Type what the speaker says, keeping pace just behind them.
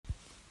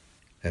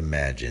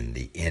imagine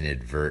the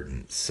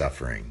inadvertent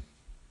suffering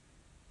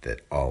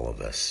that all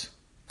of us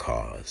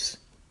cause.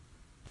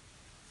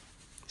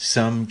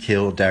 Some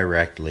kill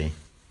directly,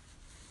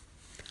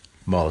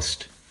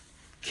 most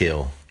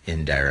kill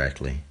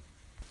indirectly.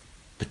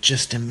 But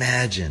just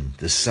imagine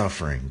the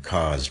suffering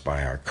caused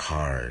by our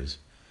cars,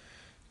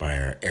 by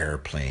our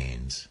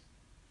airplanes,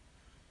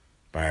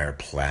 by our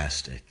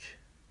plastic.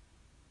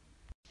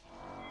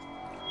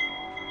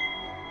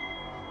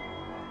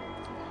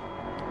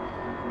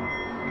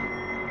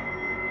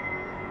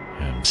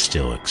 I'm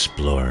still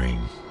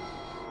exploring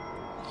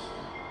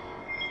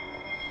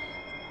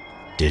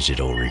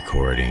digital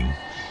recording.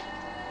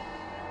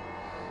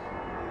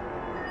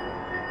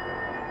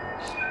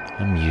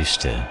 I'm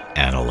used to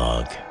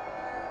analog,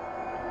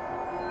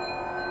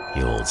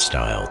 the old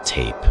style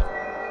tape.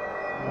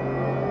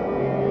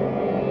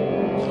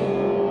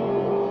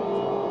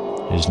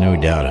 There's no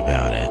doubt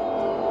about it.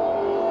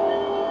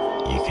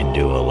 You can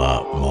do a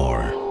lot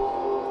more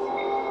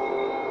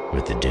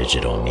with the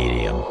digital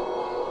medium.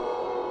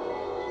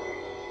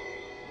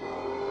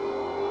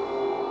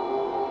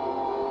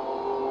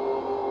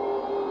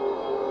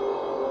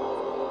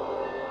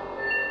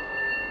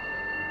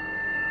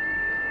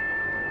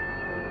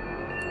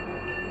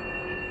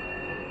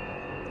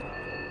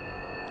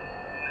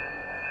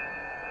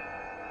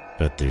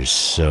 But there's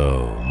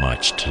so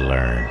much to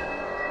learn.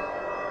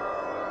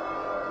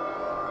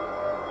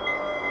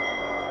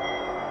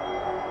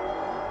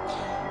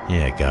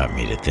 Yeah, it got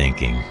me to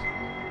thinking.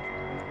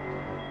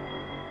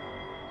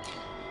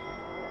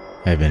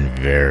 I've been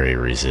very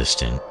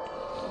resistant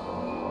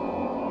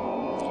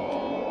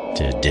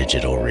to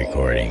digital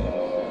recording.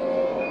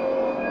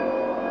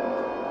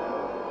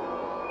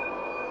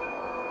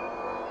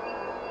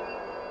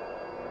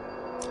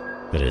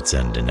 But it's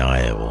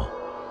undeniable.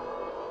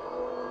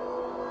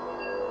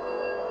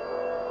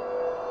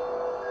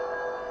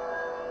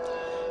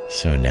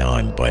 So now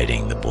I'm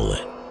biting the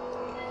bullet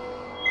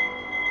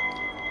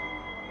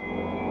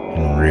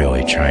and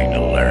really trying to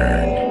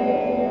learn.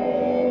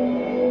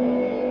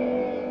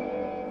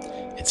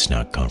 It's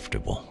not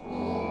comfortable.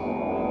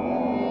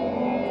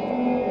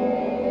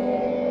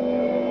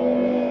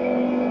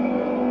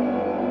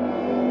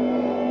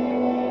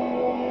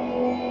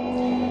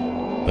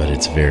 But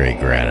it's very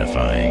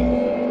gratifying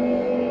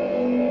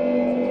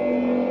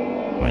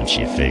once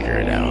you figure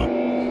it out.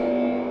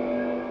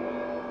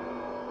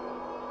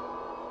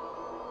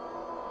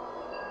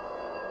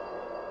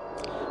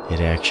 It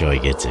actually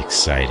gets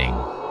exciting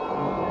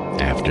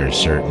after a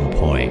certain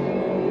point.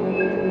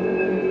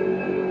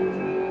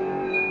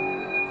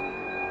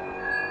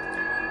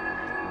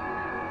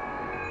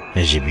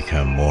 As you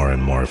become more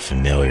and more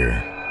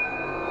familiar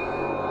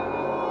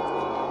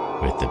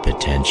with the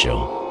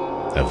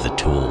potential of the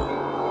tool.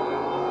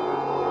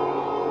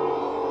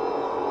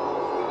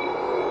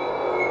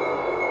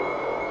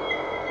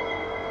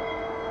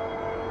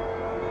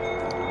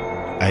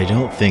 I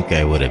don't think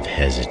I would have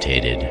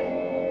hesitated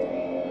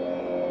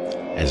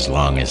as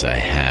long as I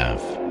have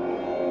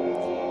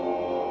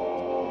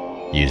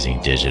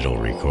using digital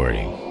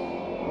recording,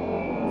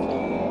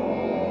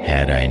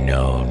 had I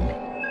known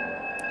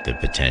the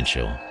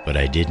potential, but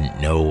I didn't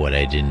know what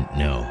I didn't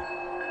know.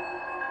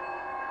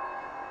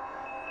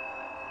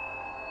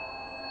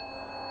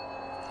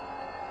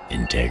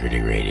 Integrity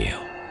Radio.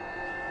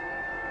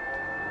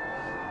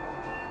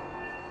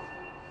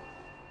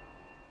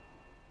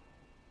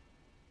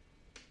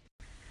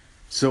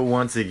 So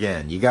once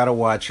again, you got to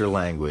watch your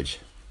language.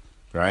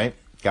 Right?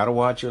 Got to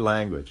watch your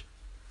language.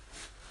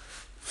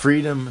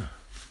 Freedom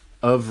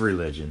of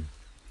religion.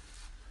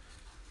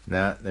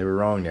 Nah, they were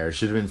wrong there. It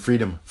should have been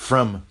freedom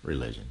from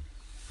religion.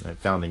 Right?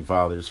 Founding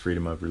fathers,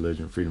 freedom of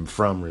religion, freedom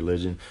from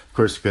religion. Of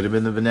course, it could have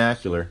been the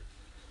vernacular.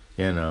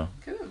 You know.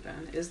 Could have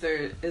been. Is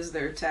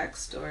there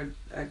text or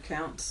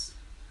accounts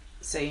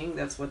saying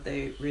that's what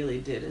they really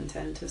did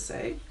intend to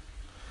say?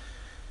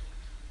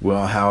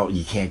 Well, how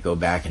you can't go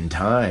back in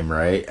time,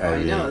 right? Well,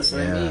 I know that's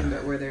what I mean.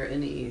 But were there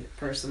any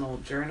personal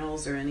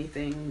journals or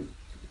anything?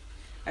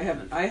 I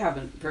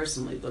haven't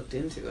personally looked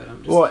into it.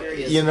 I'm just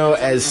curious. You know,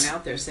 as anyone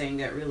out there saying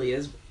that really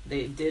is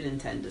they did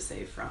intend to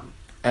say from.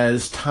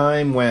 As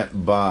time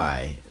went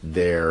by,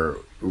 there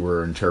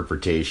were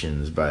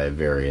interpretations by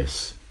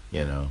various,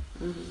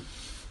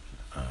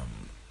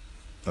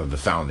 of the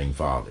founding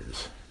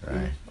fathers, right?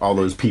 Mm-hmm. All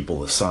those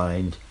people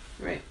assigned,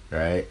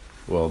 right?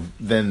 Well,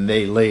 then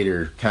they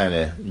later kind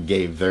of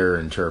gave their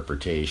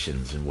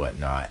interpretations and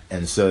whatnot,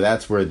 and so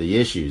that's where the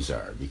issues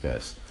are,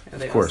 because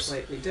of course,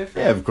 slightly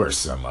different. Yeah, of course,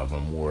 some of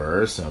them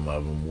were, some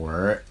of them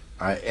weren't.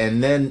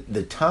 And then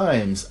the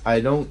times,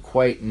 I don't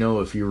quite know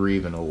if you were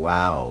even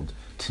allowed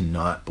to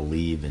not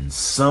believe in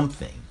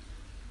something,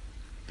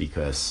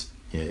 because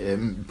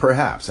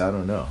perhaps, I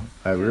don't know.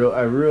 I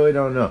really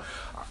don't know.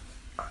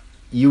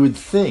 You would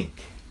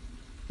think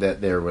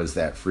that there was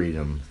that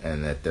freedom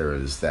and that there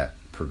was that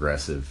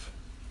progressive,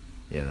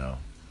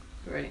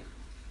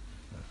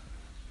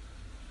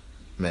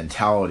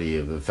 mentality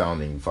of the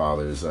founding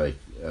fathers, like,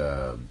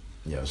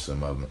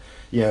 some of them,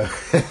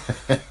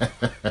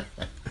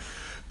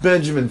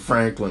 Benjamin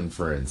Franklin,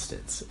 for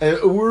instance.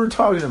 And we were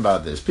talking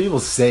about this. People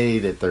say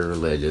that they're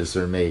religious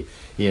or may,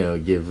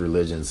 give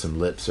religion some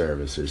lip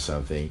service or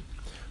something.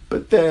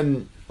 But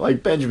then,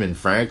 like, Benjamin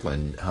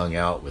Franklin hung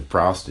out with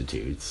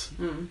prostitutes.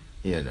 Mm.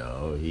 He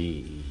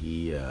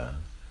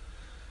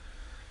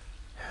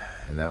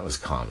and that was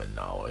common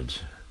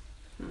knowledge.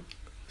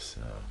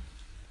 So,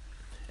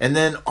 and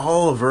then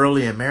all of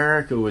early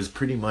America was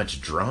pretty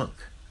much drunk.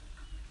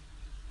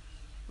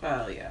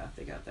 Well, yeah,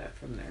 they got that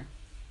from their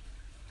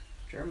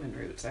German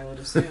roots, I would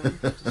assume.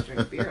 Just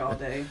drink beer all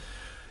day.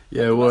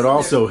 Yeah, well, it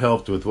also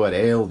helped with what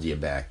ailed you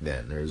back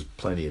then. There's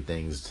plenty of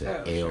things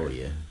to ail sure.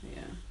 you.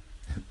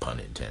 Yeah. Pun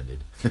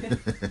intended.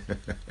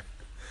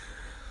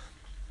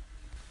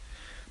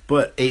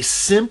 But a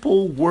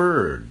simple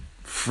word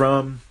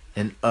from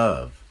and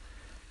of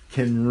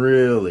can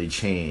really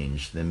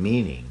change the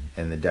meaning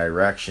and the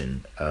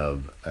direction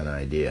of an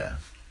idea,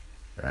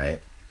 right?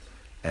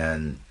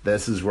 And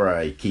this is where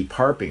I keep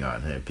harping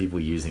on it. People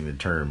using the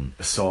term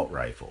assault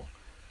rifle.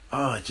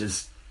 Oh, it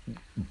just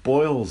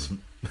boils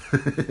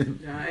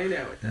I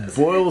know it does.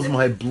 boils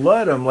my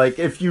blood. I'm like,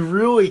 if you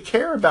really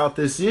care about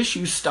this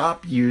issue,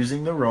 stop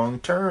using the wrong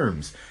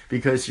terms,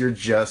 because you're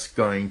just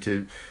going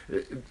to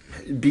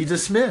be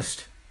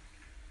dismissed.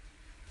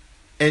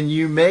 And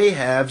you may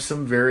have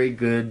some very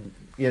good,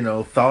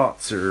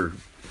 thoughts or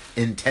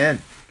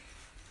intent,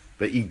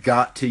 but you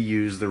got to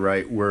use the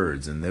right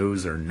words, and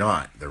those are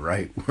not the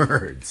right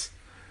words.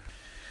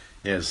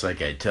 Yeah, it's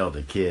like I tell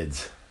the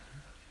kids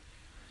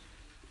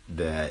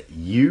that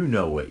you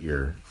know what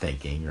you're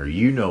thinking or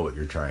you know what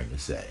you're trying to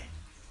say,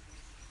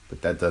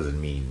 but that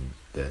doesn't mean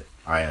that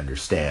I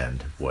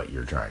understand what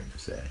you're trying to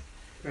say.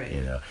 Right.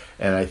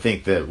 And I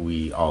think that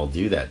we all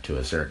do that to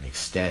a certain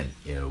extent.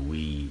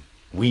 We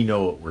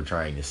know what we're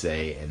trying to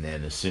say and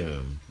then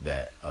assume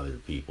that other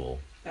people.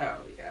 Oh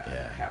yeah,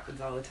 it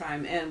happens all the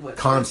time. And what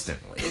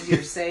constantly is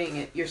you're saying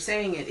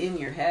it in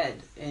your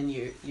head, and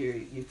you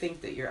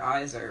think that your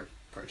eyes are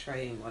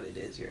portraying what it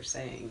is you're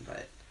saying,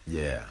 but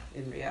yeah,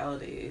 in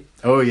reality,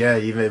 oh yeah,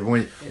 even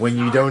when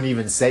you don't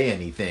even say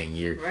anything,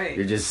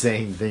 you're just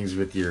saying things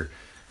with your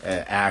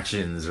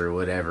actions or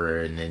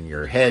whatever, and in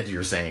your head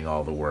you're saying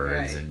all the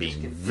words and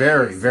being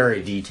very,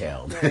 very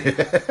detailed.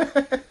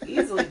 Right.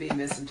 Easily be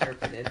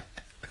misinterpreted.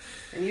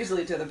 And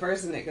usually to the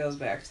person it goes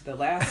back to the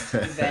last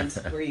event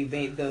where you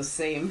made those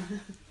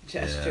same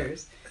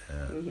gestures.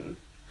 Yeah. Mm-hmm.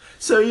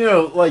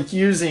 So, like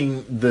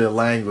using the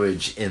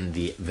language in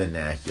the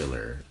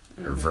vernacular,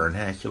 or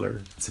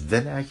vernacular. It's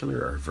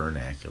vernacular or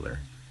vernacular.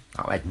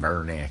 I like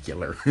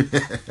vernacular.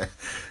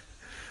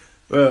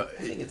 Well,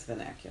 I think it's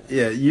vernacular.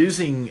 Yeah,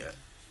 using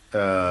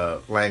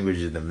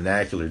language in the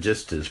vernacular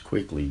just to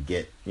quickly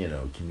get,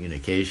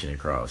 communication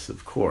across,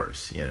 of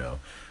course, you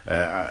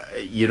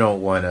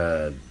don't want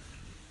to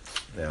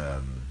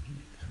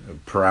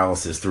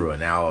paralysis through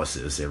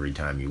analysis every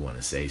time you want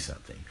to say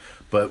something.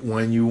 But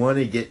when you want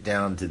to get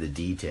down to the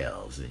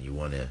details and you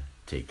want to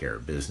take care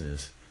of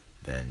business,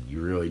 then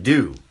you really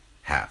do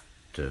have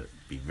to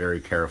be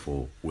very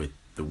careful with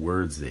the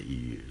words that you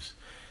use,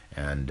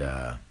 and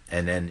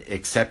then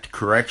accept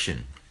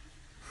correction.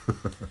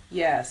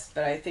 Yes,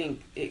 but I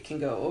think it can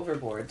go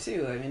overboard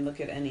too. I mean,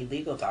 look at any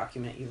legal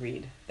document you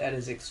read. That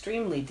is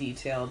extremely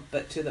detailed,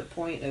 but to the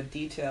point of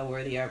detail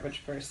where the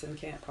average person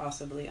can't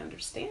possibly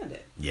understand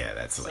it. Yeah,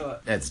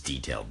 that's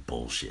detailed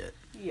bullshit.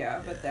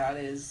 Yeah, but that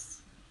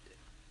is...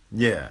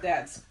 Yeah.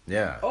 That's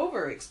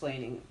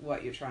over-explaining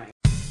what you're trying.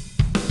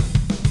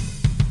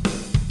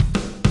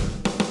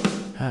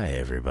 Hi,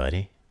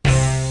 everybody.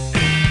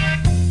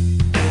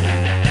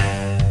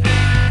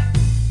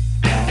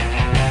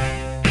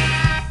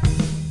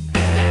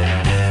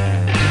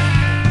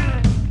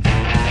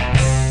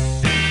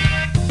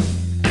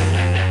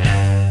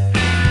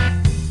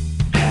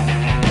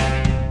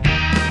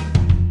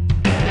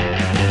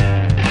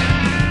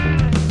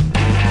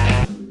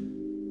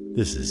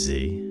 This is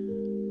Z.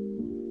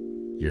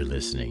 You're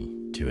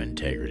listening to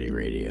Integrity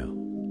Radio.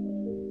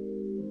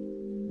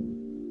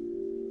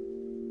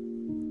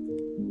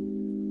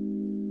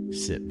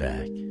 Sit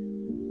back,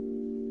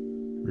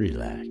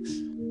 relax,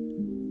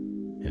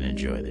 and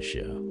enjoy the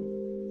show.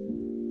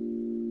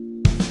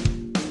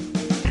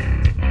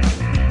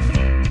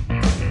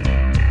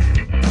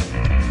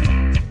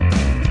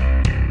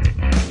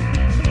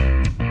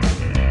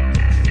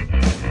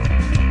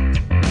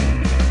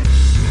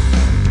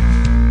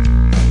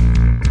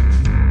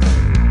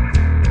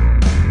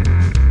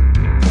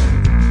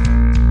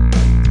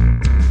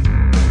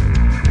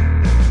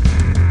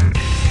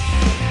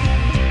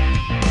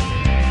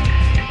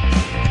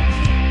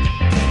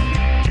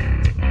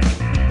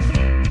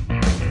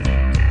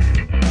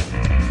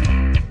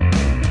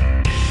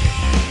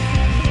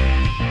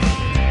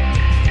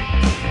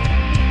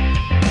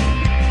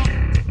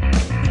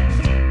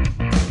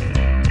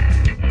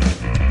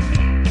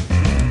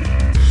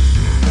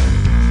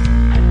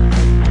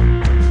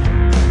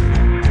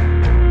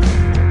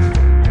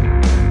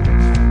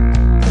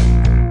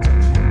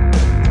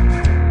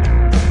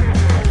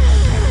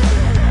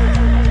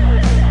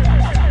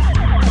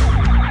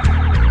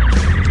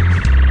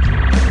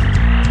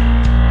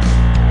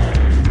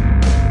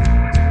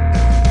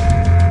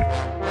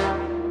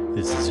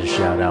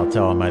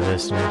 to all my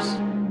listeners,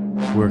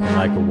 working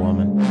like a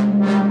woman,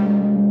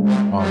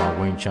 all my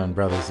Wing Chun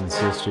brothers and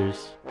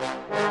sisters,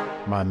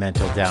 my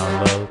mental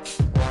download,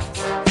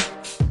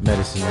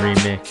 medicine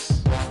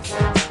remix,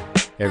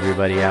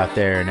 everybody out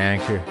there in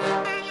Anchor,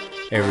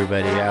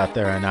 everybody out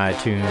there on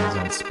iTunes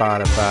and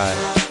Spotify.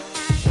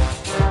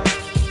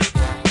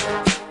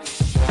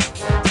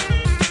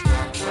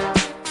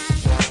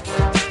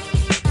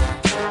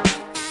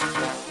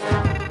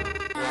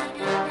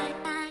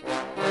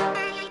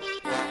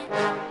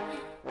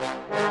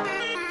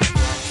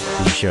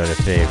 Be sure to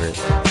favorite.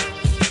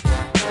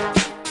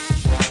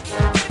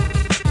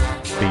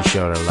 Be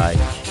sure to like.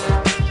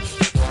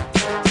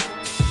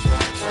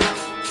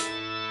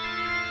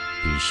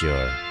 Be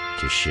sure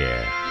to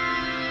share.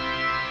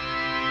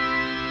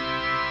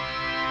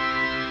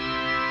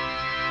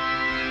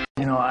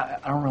 You know, I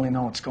don't really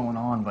know what's going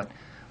on, but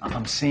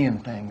I'm seeing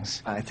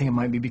things. I think it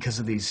might be because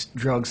of these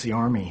drugs the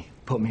Army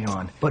put me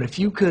on. But if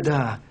you could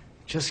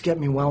just get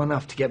me well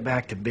enough to get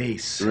back to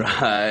base.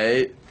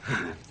 Right.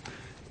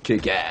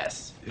 Kick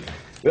ass.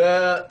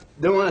 Well,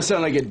 don't want to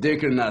sound like a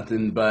dick or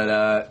nothing, but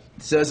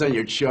it says on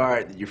your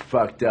chart that you're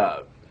fucked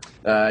up.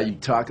 You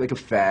talk like a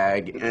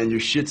fag, and your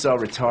shit's all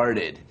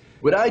retarded.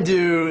 What I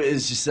do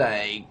is just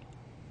like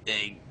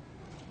you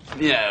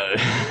know,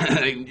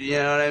 you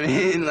know what I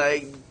mean?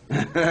 Like,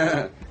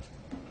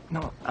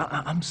 No,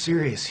 I'm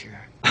serious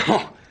here.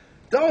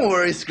 don't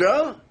worry,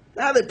 Scro.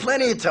 Now there are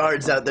plenty of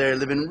tards out there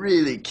living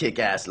really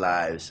kick-ass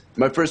lives.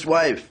 My first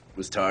wife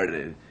was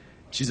tarded.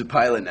 She's a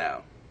pilot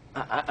now.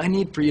 I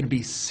need for you to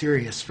be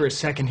serious for a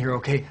second here,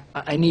 okay?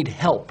 I need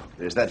help.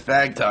 There's that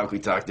fag talk we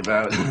talked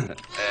about.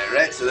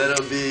 Right, so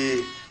that'll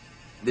be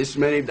this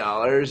many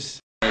dollars.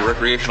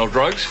 Recreational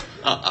drugs?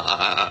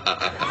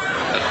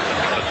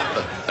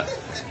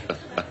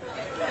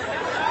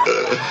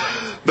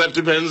 That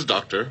depends,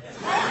 Doctor.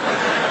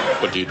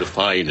 What do you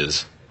define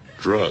as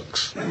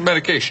drugs?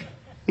 Medication.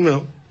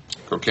 No.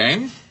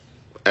 Cocaine?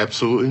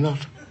 Absolutely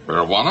not.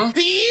 Marijuana?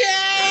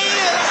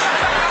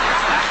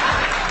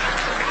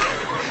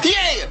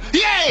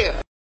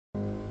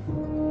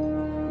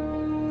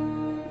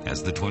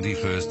 As the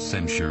 21st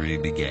century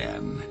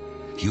began,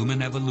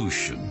 human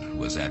evolution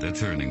was at a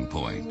turning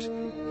point.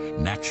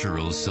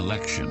 Natural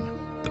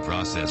selection, the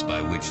process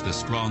by which the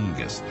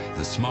strongest,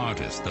 the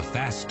smartest, the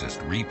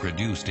fastest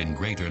reproduced in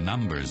greater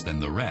numbers than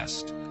the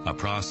rest, a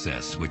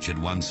process which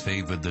had once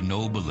favored the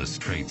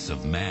noblest traits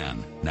of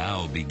man,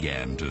 now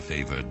began to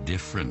favor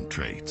different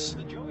traits.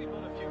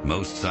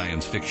 Most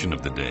science fiction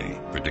of the day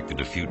predicted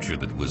a future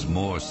that was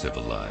more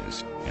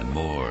civilized and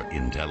more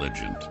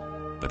intelligent.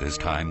 But as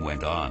time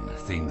went on,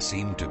 things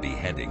seemed to be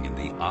heading in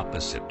the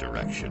opposite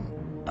direction,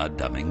 a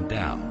dumbing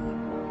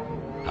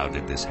down. How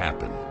did this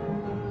happen?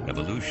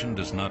 Evolution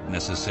does not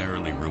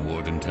necessarily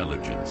reward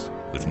intelligence.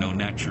 With no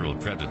natural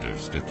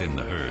predators to thin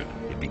the herd,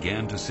 it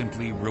began to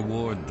simply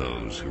reward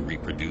those who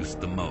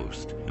reproduced the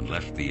most and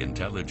left the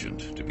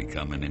intelligent to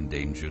become an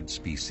endangered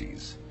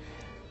species.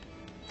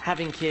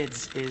 Having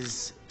kids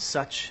is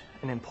such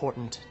an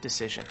important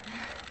decision.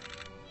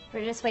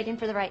 We're just waiting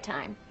for the right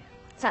time.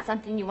 It's not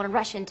something you want to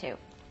rush into,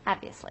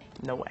 obviously.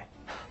 No way.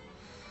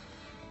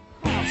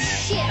 Oh,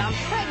 shit, I'm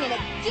pregnant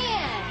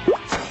again!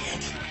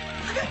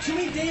 I got too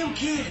many damn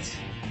kids.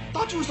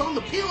 Thought you was on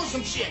the pill or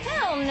some shit.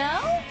 Hell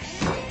no!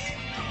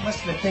 Must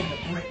have been thinking of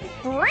Brittany.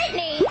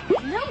 Brittany?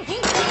 No,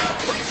 you...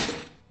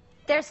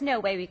 There's no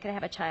way we could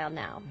have a child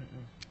now.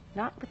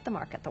 Not with the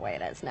market the way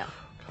it is, no.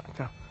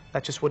 No,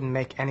 that just wouldn't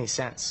make any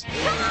sense.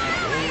 Come on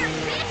over here,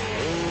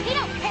 bitch! He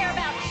don't care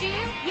about you!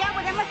 Yeah,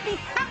 well, there must be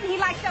something he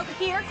likes over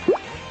here.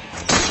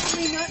 You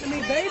mean nothing to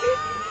me, baby?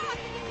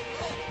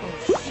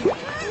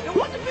 It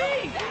wasn't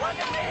me! It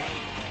wasn't me!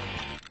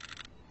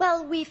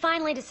 Well, we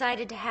finally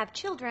decided to have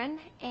children,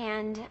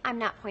 and I'm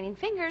not pointing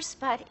fingers,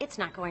 but it's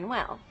not going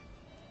well.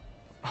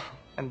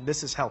 And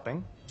this is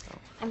helping.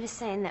 I'm just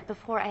saying that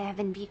before I have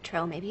in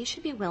vitro, maybe you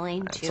should be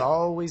willing to... It's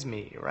always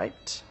me,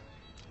 right?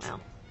 Well,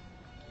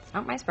 it's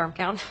not my sperm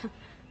count.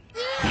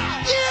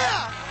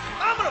 Yeah!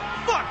 I'm gonna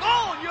fuck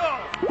all of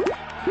y'all!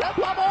 That's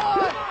my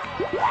boy!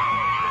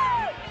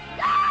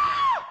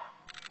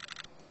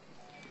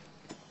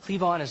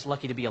 Cleavon is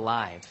lucky to be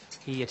alive.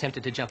 He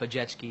attempted to jump a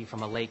jet ski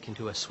from a lake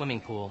into a swimming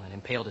pool and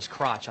impaled his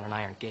crotch on an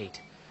iron gate.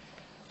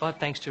 But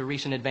thanks to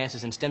recent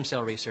advances in stem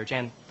cell research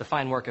and the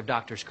fine work of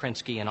Doctors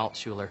Krinsky and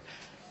Altshuler,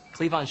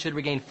 Cleavon should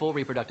regain full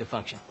reproductive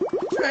function.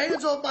 Get your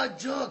hands off my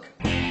junk!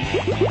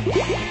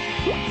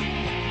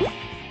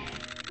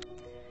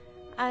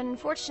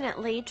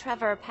 Unfortunately,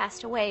 Trevor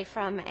passed away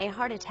from a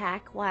heart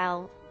attack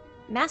while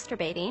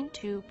masturbating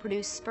to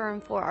produce sperm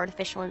for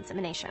artificial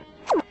insemination.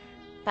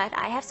 But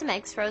I have some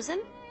eggs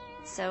frozen,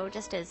 so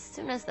just as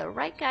soon as the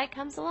right guy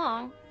comes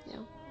along, you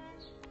know.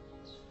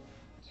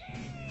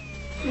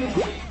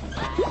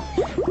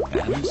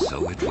 And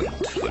so it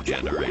went for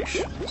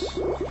generations,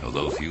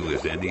 although few,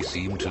 if any,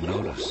 seemed to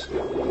notice.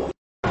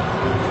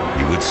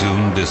 He would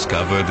soon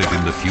discover that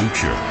in the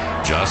future,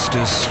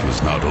 justice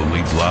was not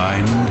only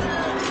blind,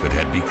 but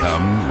had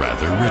become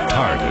rather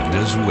retarded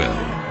as well.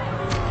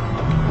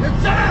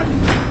 It's on!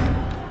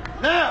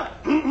 Now!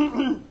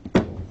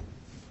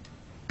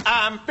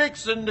 I'm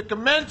fixing to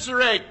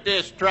commensurate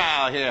this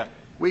trial here.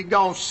 We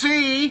gonna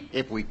see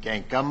if we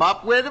can come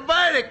up with a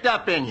verdict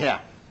up in here.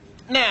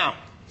 Now,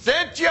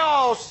 since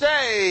y'all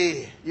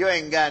say you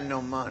ain't got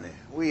no money,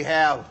 we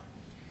have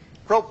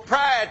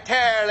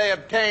proprietarily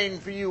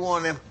obtained for you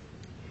one of them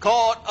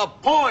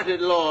court-appointed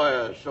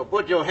lawyers. So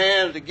put your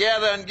hands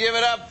together and give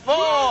it up for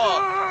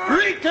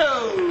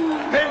Rico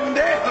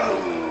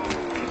Pendejo.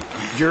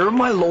 You're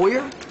my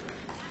lawyer?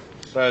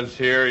 Says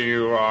here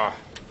you,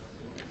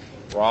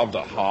 robbed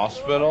a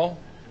hospital?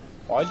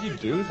 Why'd you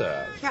do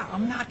that? Yeah,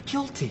 I'm not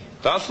guilty.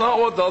 That's not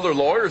what the other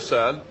lawyer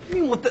said. I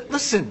mean,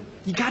 listen,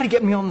 you gotta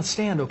get me on the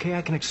stand, okay?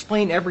 I can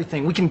explain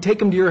everything. We can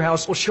take him to your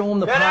house. We'll show him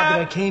the pod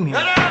that I came here.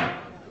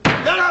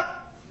 Shut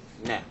up!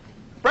 Now,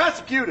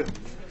 prosecutor,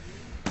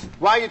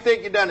 why you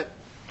think you done it?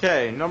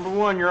 Okay, number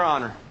one, Your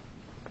Honor.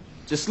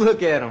 Just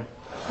look at him.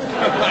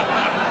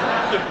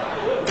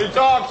 He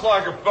talks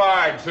like a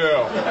fag, too.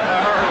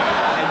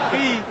 And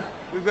B,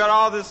 we've got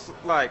all this,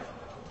 like,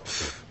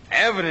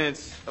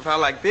 evidence of how,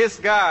 like, this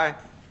guy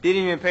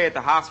didn't even pay at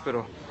the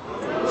hospital.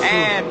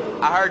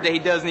 And I heard that he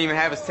doesn't even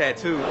have his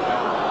tattoo.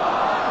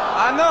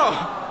 I know.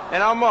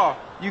 And I'm all,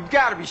 you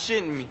gotta be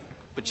shitting me.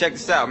 But check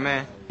this out,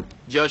 man.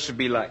 Judge should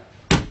be like,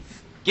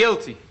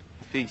 guilty.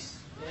 Peace.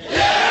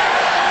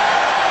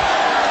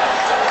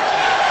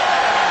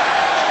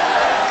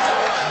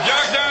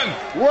 Objection!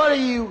 What are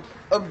you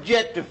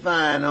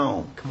objectifying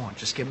on? Come on,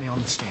 just get me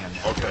on the stand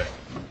now. Okay.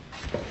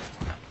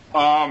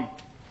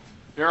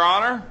 Your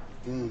Honor,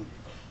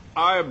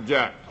 I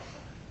object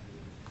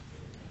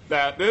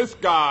that this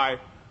guy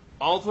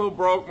also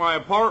broke my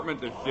apartment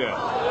to shit.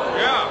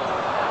 Yeah.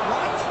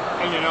 What?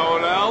 And you know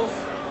what else?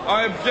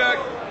 I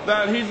object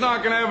that he's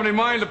not going to have any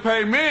money to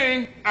pay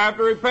me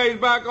after he pays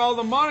back all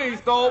the money he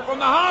stole from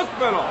the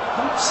hospital.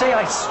 Don't say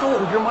I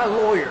stole. You're my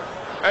lawyer.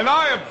 And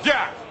I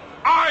object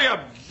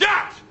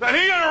that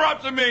he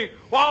interrupted me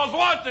while I was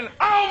watching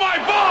Oh My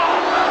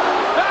Balls!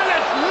 That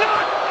is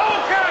not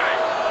okay!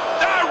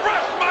 I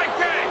rest my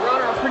case! Your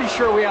Honor, I'm pretty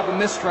sure we have a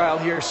mistrial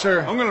here,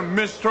 sir. I'm gonna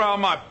mistrial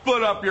my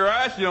foot up your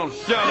ass, you don't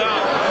shut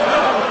up!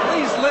 No,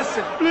 please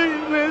listen.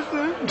 Please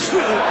listen.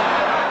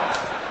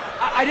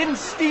 I didn't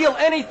steal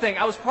anything.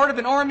 I was part of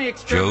an Army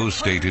experiment. Joe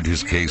stated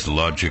his case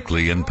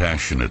logically and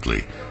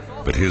passionately,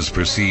 but his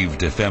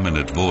perceived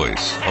effeminate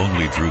voice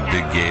only drew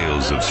big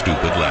gales of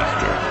stupid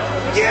laughter.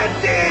 You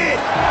did!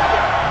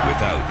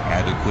 Without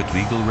adequate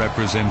legal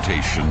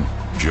representation,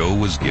 Joe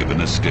was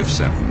given a stiff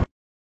sentence.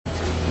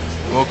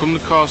 Welcome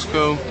to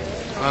Costco.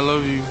 I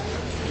love you.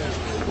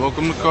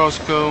 Welcome to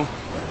Costco.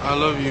 I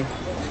love you.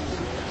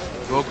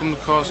 Welcome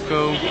to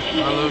Costco.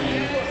 I love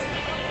you.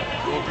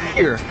 Welcome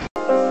Here.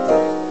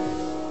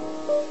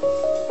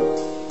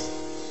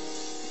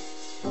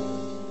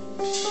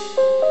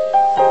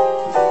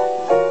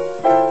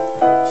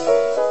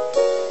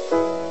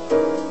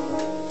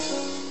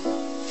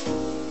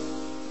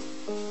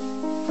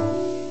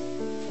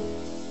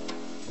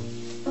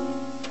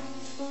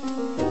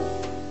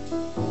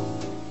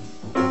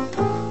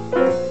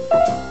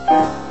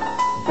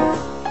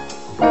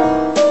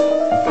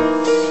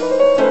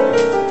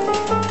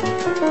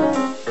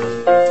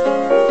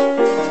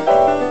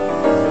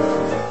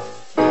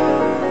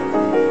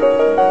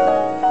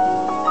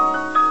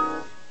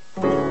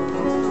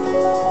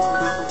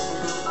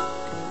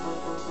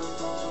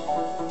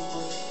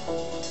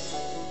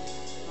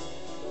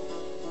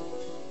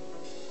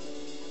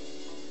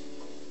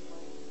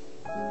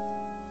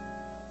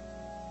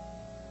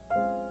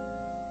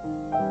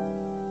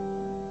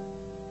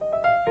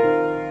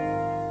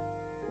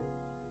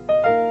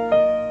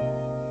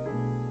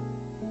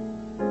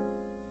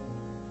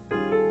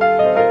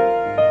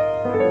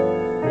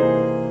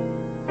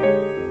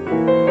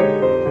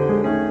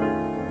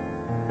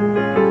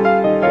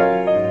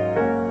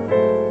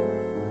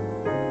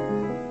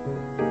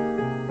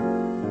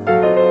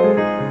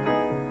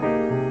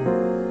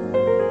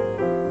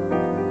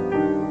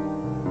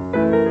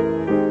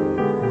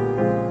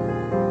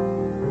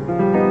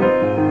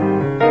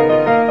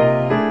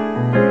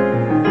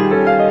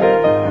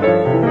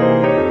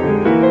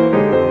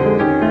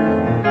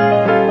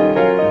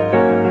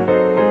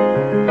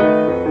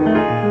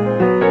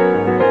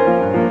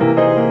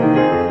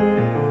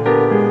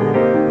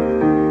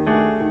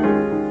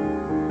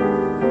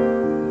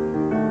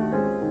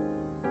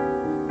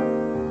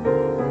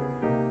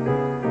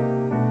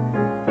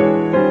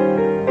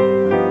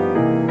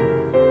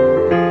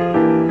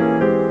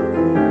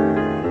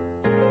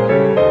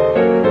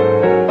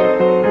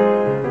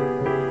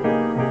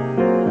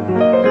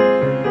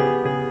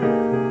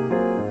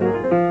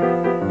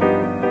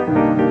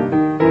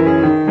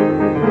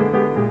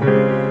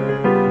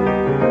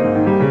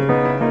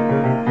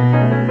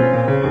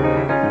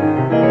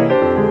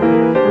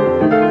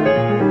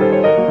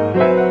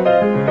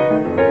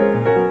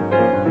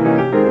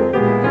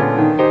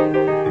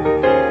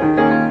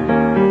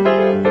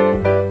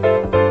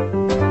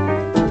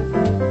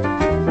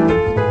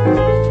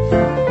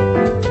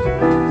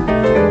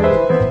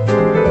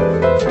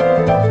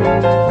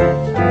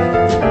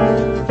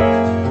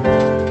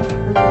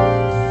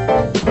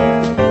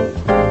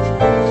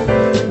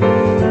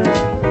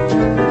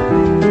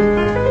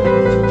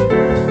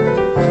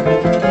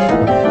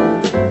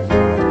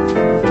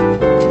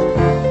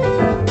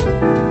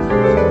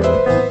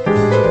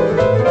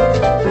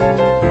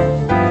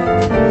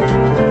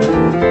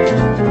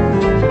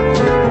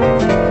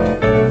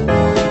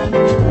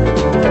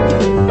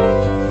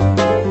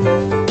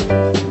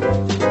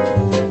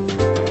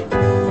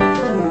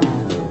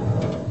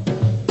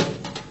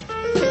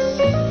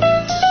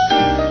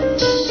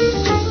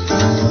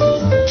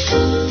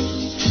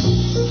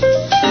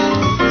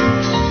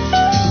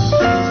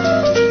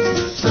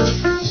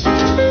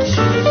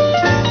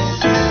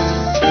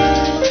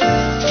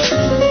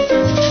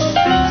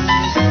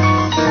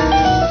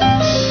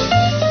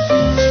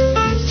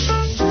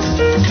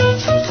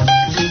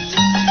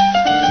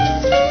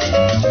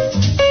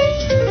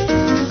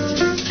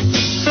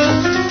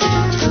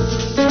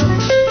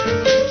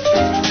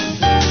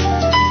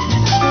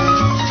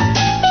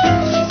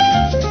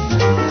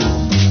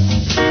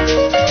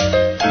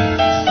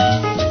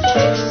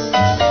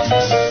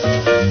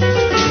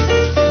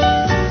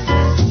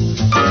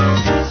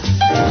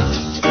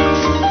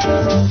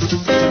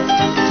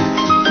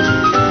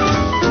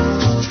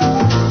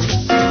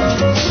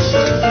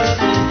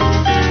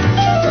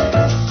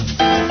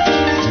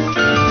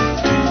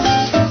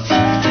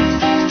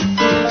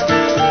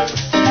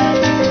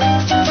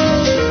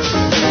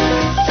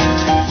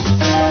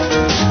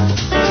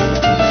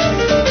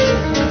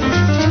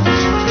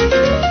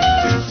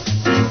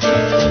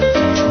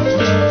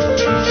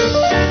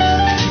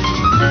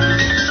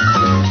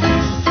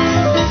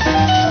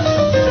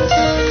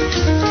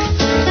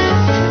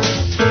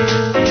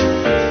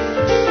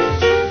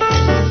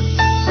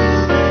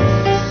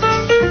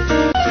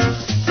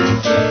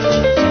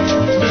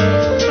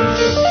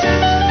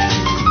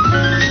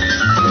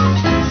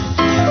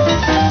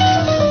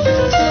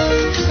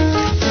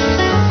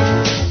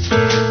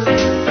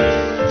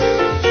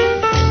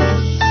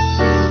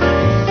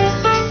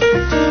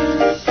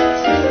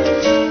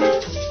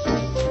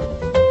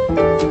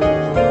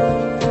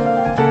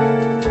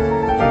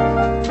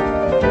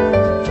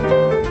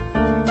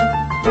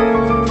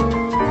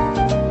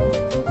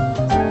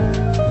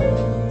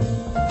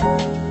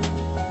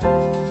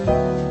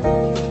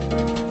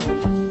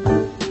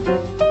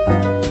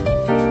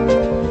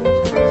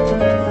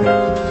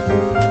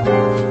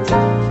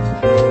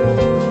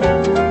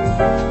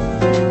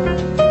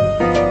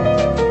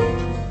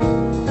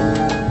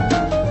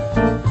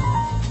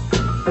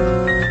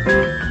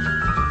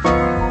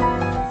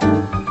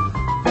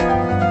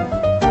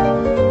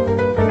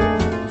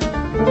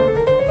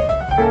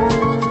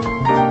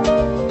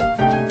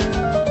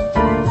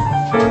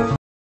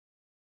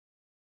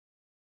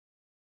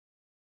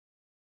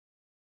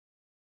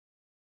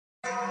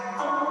 I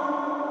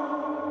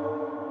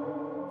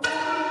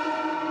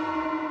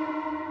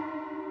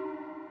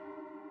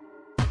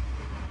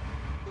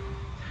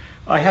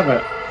have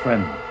a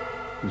friend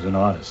who's an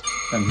artist,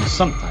 and he's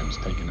sometimes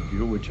taken a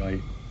view which I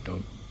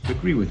don't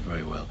agree with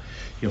very well.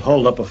 He'll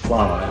hold up a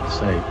flower and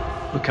say,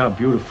 look how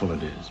beautiful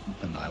it is.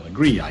 And I'll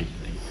agree, I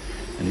think.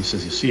 And he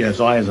says, you see, as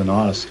I as an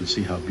artist can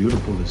see how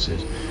beautiful this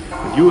is,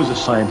 but you as a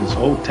scientist,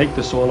 take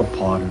this all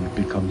apart and it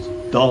becomes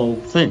a dull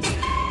thing.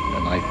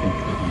 And I think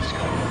that he's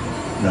kind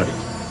of nutty.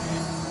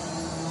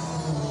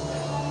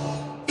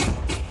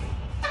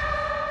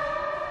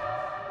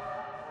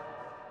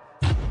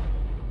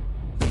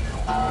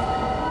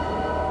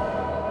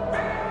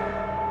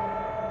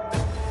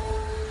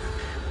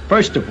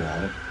 First of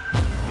all,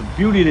 the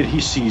beauty that he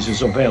sees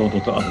is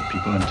available to other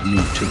people and to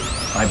me too.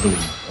 I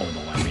believe,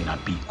 although I may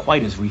not be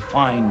quite as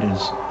refined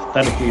as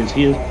aesthetically as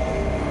he is,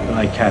 that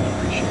I can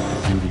appreciate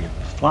the beauty of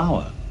the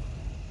flower.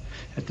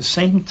 At the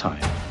same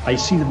time, I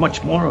see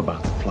much more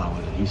about the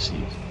flower than he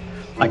sees.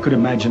 I could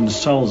imagine the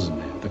cells in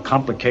there, the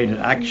complicated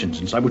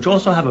actions inside, which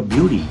also have a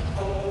beauty.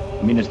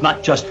 I mean, it's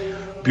not just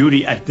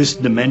beauty at this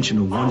dimension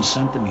of 1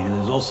 centimeter,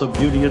 there's also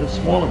beauty at a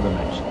smaller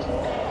dimension.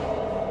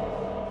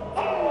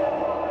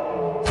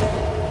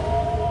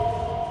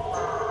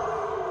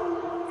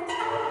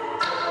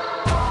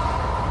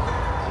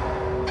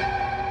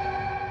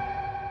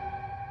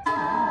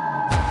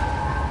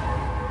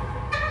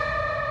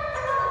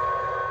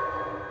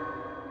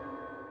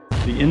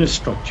 The inner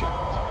structure,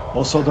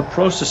 also the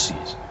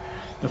processes,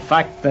 the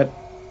fact that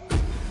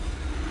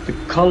the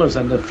colors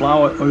and the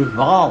flower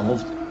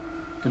evolved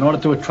in order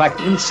to attract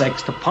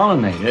insects to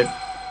pollinate it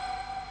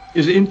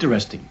is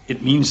interesting.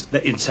 It means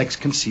that insects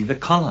can see the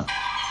color.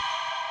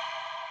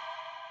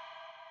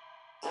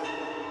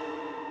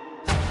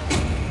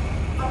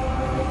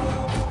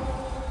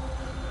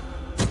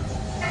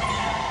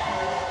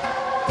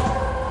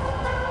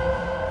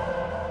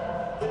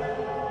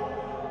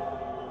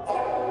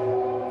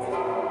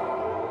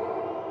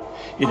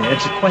 It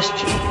adds a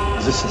question.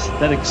 Does this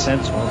aesthetic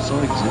sense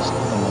also exist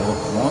in the lower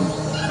forms?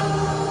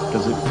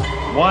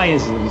 Why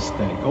is it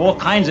aesthetic? All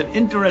kinds of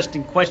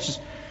interesting questions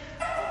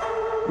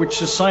which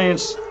the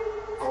science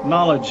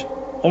knowledge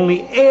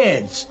only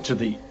adds to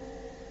the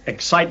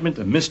excitement,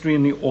 the mystery,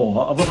 and the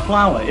awe of a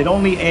flower. It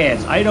only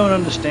adds. I don't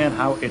understand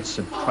how it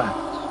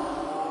subtracts.